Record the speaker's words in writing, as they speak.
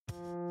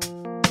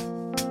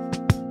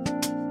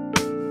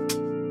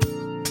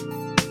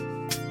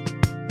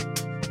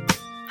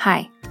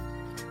Hi,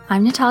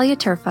 I'm Natalia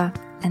Turfa,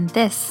 and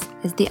this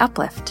is The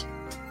Uplift,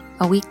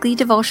 a weekly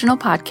devotional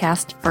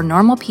podcast for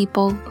normal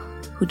people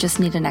who just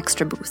need an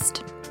extra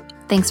boost.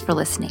 Thanks for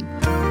listening.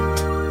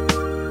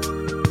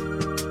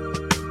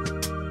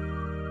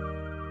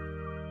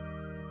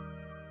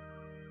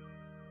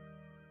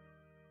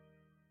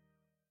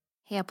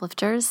 Hey,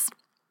 Uplifters.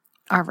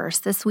 Our verse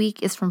this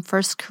week is from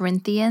 1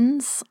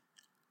 Corinthians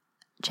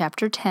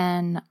chapter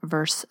 10,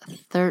 verse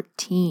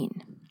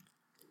 13.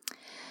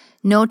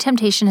 No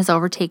temptation has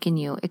overtaken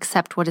you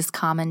except what is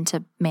common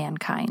to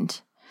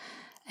mankind.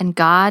 And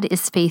God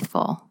is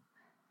faithful.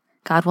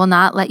 God will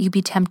not let you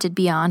be tempted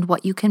beyond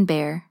what you can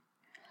bear.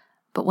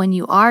 But when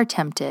you are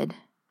tempted,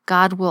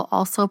 God will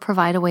also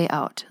provide a way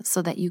out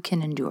so that you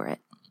can endure it.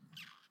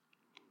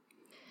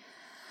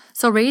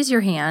 So raise your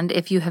hand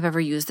if you have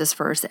ever used this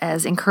verse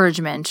as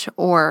encouragement,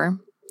 or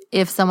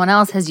if someone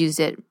else has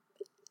used it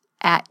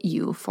at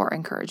you for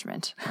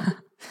encouragement.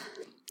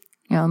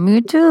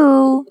 Me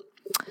too.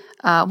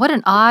 What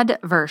an odd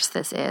verse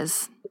this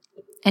is.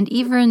 And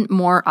even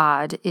more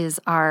odd is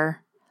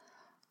our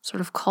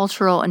sort of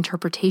cultural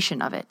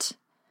interpretation of it.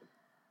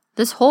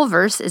 This whole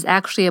verse is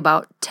actually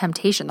about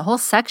temptation. The whole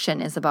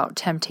section is about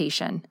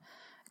temptation.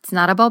 It's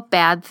not about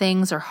bad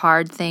things or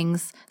hard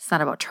things. It's not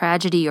about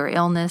tragedy or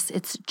illness.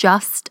 It's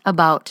just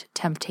about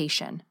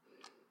temptation.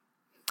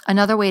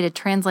 Another way to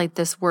translate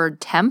this word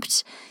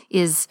tempt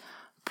is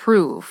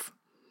prove.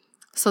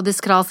 So this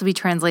could also be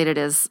translated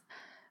as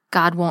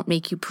God won't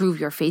make you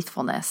prove your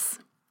faithfulness.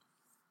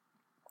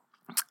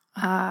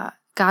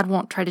 God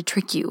won't try to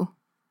trick you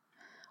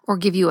or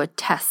give you a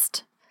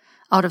test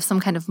out of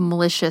some kind of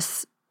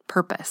malicious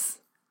purpose.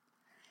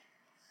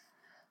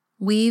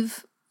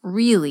 We've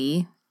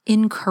really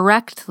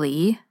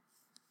incorrectly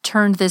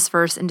turned this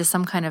verse into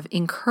some kind of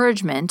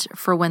encouragement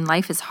for when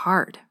life is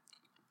hard.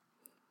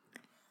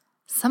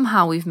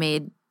 Somehow we've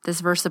made this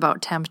verse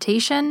about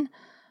temptation,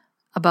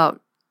 about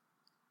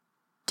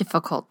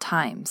difficult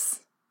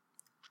times.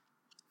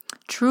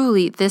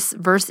 Truly, this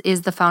verse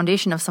is the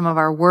foundation of some of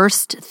our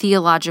worst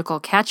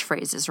theological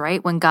catchphrases,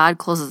 right? When God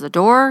closes a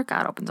door,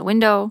 God opens a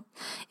window.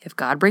 If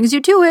God brings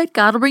you to it,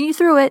 God will bring you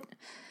through it.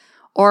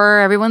 Or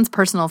everyone's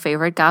personal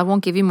favorite, God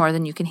won't give you more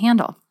than you can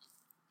handle.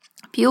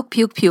 Puke,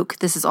 puke, puke.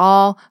 This is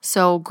all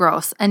so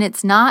gross. And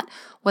it's not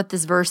what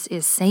this verse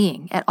is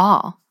saying at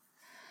all.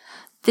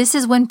 This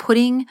is when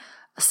putting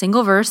a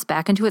single verse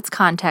back into its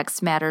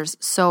context matters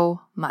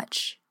so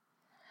much.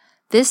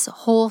 This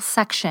whole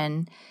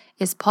section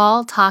is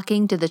Paul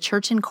talking to the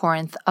church in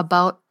Corinth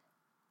about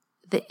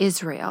the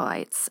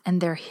Israelites and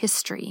their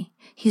history.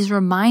 He's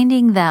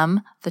reminding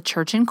them, the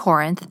church in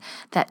Corinth,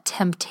 that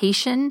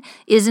temptation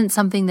isn't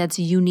something that's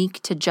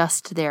unique to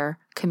just their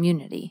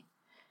community.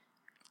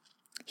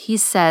 He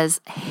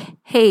says,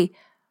 hey,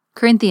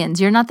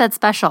 Corinthians, you're not that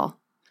special.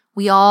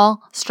 We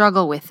all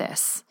struggle with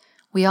this.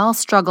 We all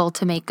struggle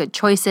to make good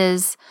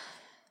choices,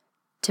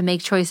 to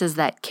make choices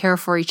that care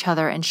for each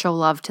other and show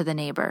love to the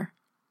neighbor.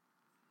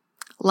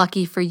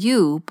 Lucky for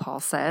you, Paul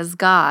says,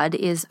 God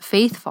is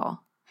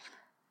faithful.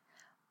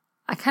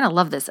 I kind of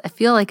love this. I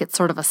feel like it's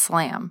sort of a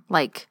slam.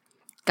 Like,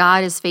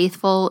 God is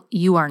faithful,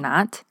 you are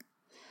not.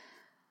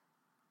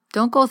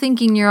 Don't go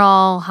thinking you're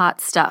all hot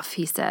stuff,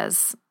 he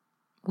says.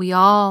 We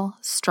all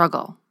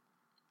struggle.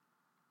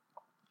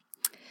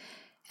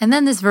 And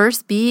then this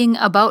verse, being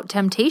about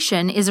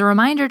temptation, is a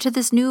reminder to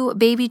this new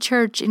baby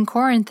church in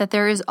Corinth that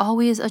there is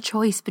always a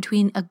choice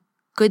between a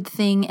good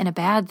thing and a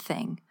bad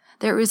thing.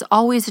 There is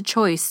always a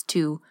choice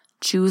to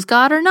choose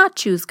God or not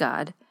choose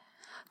God,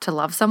 to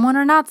love someone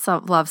or not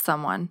love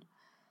someone.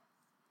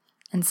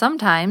 And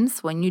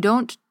sometimes when you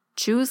don't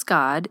choose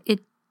God, it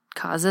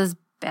causes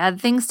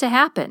bad things to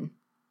happen.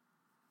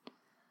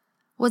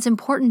 What's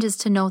important is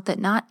to note that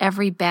not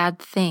every bad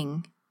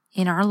thing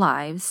in our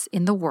lives,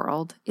 in the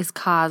world, is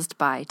caused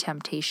by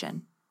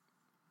temptation.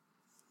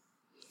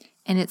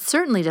 And it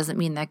certainly doesn't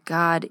mean that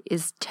God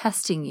is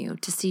testing you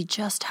to see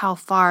just how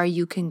far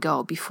you can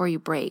go before you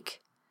break.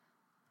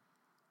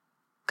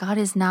 God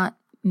is not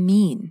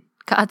mean.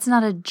 God's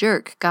not a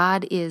jerk.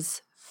 God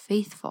is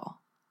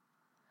faithful.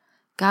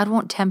 God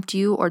won't tempt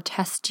you or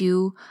test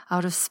you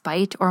out of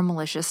spite or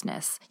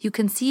maliciousness. You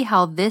can see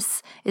how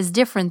this is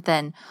different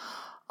than,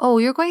 oh,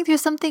 you're going through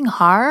something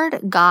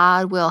hard?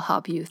 God will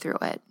help you through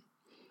it.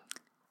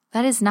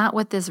 That is not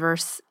what this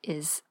verse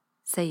is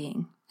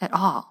saying at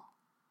all.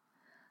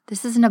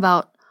 This isn't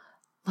about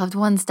loved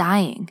ones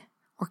dying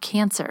or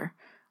cancer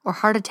or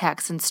heart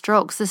attacks and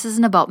strokes. This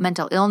isn't about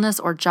mental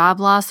illness or job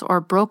loss or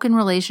broken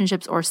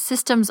relationships or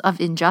systems of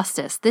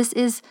injustice. This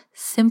is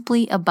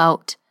simply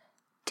about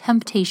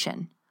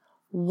temptation.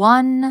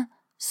 One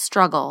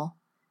struggle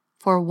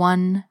for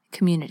one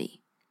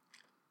community.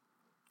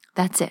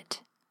 That's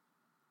it.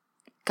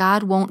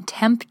 God won't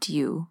tempt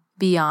you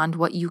beyond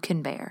what you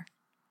can bear.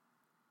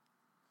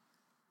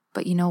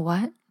 But you know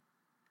what?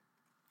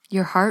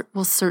 Your heart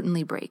will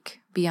certainly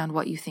break beyond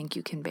what you think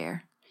you can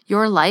bear.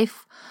 Your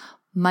life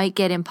might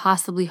get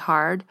impossibly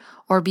hard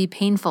or be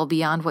painful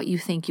beyond what you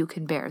think you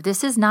can bear.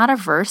 This is not a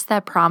verse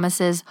that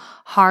promises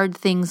hard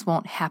things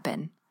won't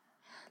happen.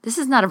 This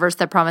is not a verse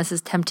that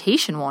promises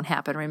temptation won't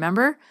happen,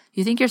 remember?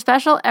 You think you're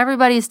special?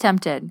 Everybody's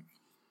tempted.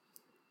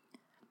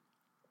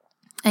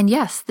 And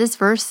yes, this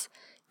verse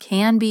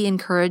can be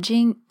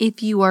encouraging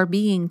if you are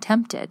being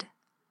tempted,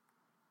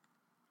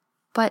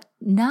 but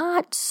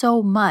not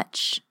so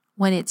much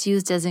when it's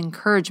used as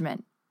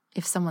encouragement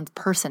if someone's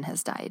person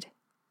has died.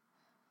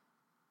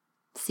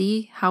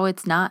 See how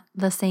it's not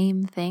the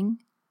same thing?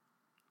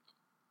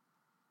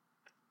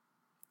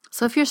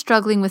 So if you're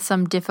struggling with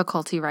some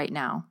difficulty right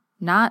now,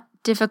 not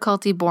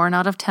difficulty born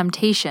out of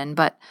temptation,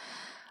 but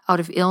out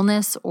of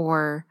illness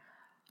or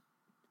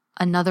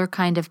another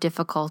kind of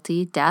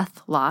difficulty,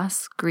 death,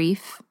 loss,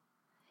 grief,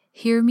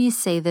 hear me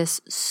say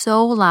this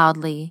so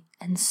loudly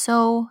and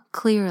so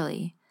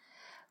clearly.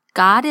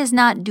 God is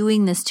not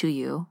doing this to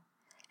you,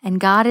 and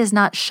God is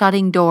not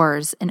shutting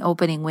doors and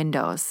opening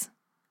windows.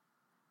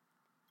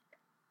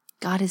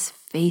 God is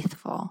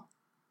faithful.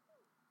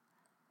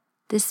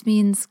 This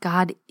means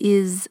God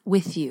is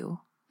with you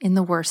in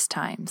the worst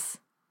times.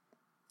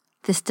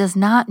 This does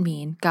not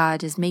mean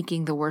God is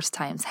making the worst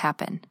times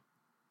happen.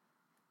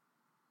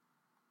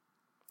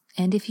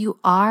 And if you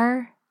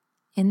are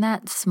in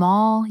that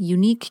small,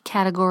 unique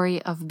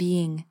category of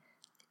being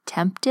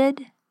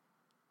tempted,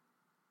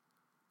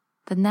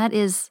 then that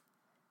is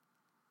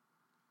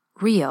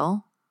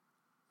real,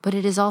 but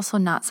it is also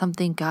not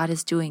something God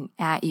is doing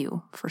at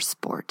you for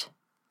sport.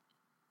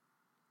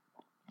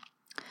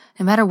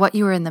 No matter what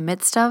you are in the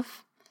midst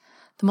of,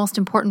 the most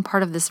important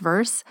part of this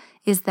verse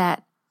is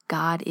that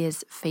God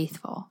is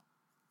faithful.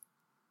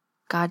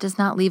 God does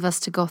not leave us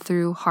to go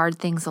through hard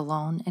things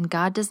alone, and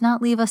God does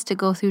not leave us to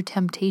go through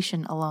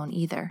temptation alone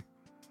either.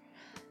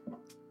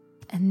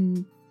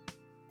 And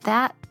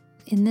that,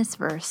 in this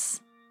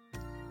verse,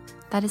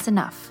 that is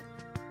enough.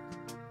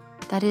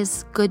 That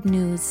is good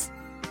news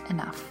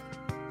enough.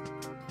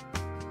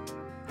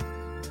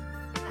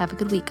 Have a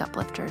good week,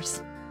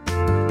 Uplifters.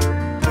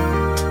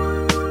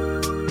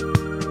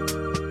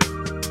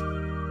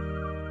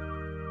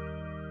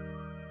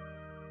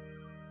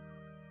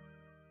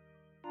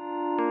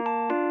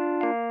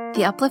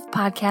 The Uplift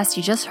podcast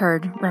you just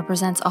heard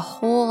represents a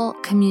whole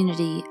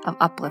community of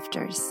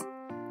uplifters.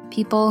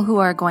 People who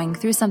are going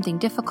through something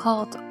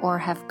difficult or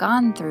have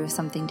gone through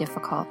something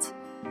difficult,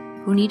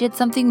 who needed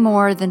something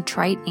more than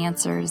trite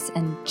answers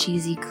and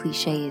cheesy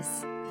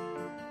cliches.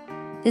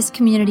 This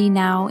community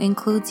now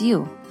includes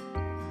you.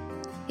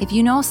 If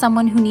you know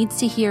someone who needs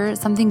to hear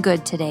something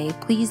good today,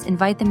 please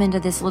invite them into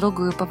this little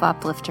group of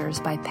uplifters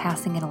by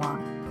passing it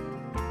along.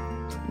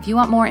 If you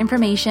want more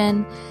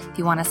information, if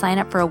you want to sign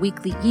up for a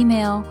weekly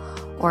email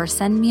or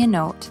send me a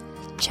note,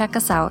 check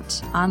us out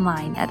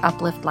online at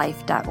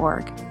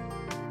upliftlife.org.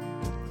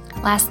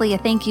 Lastly, a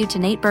thank you to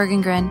Nate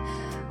Bergengren,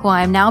 who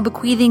I am now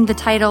bequeathing the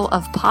title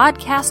of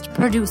podcast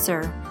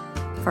producer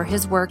for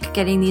his work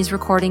getting these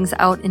recordings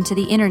out into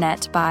the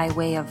internet by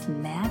way of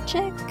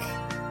magic.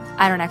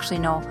 I don't actually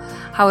know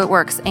how it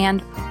works,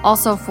 and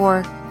also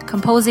for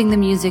composing the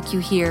music you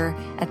hear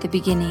at the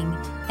beginning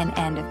and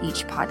end of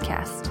each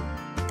podcast.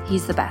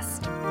 He's the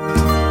best.